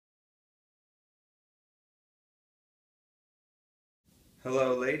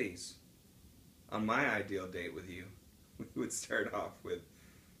Hello, ladies. On my ideal date with you, we would start off with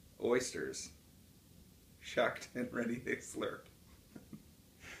oysters, shucked and ready to slurp.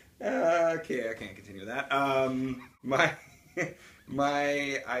 Okay, I can't continue with that. My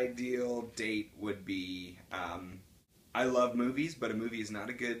my ideal date would be. I love movies, but a movie is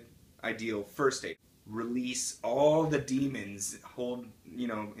not a good ideal first date. Release all the demons hold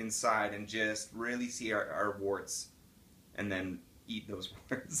inside and just really see our warts, and then eat those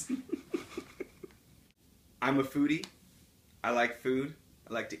warts. I'm a foodie. I like food.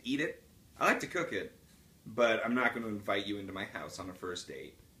 I like to eat it. I like to cook it. But I'm not going to invite you into my house on a first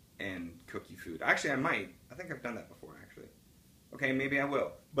date and cook you food. Actually, I might. I think I've done that before, actually. Okay, maybe I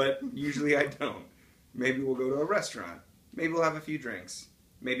will. But usually I don't. Maybe we'll go to a restaurant. Maybe we'll have a few drinks.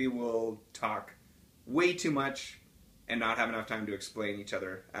 Maybe we'll talk way too much and not have enough time to explain each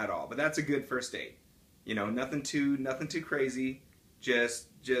other at all. But that's a good first date. You know, nothing too crazy. Just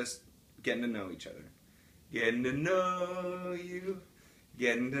getting to know each other. Getting to know you.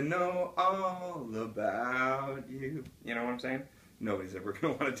 Getting to know all about you. You know what I'm saying? Nobody's ever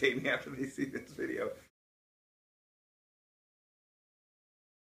going to want to date me after they see this video.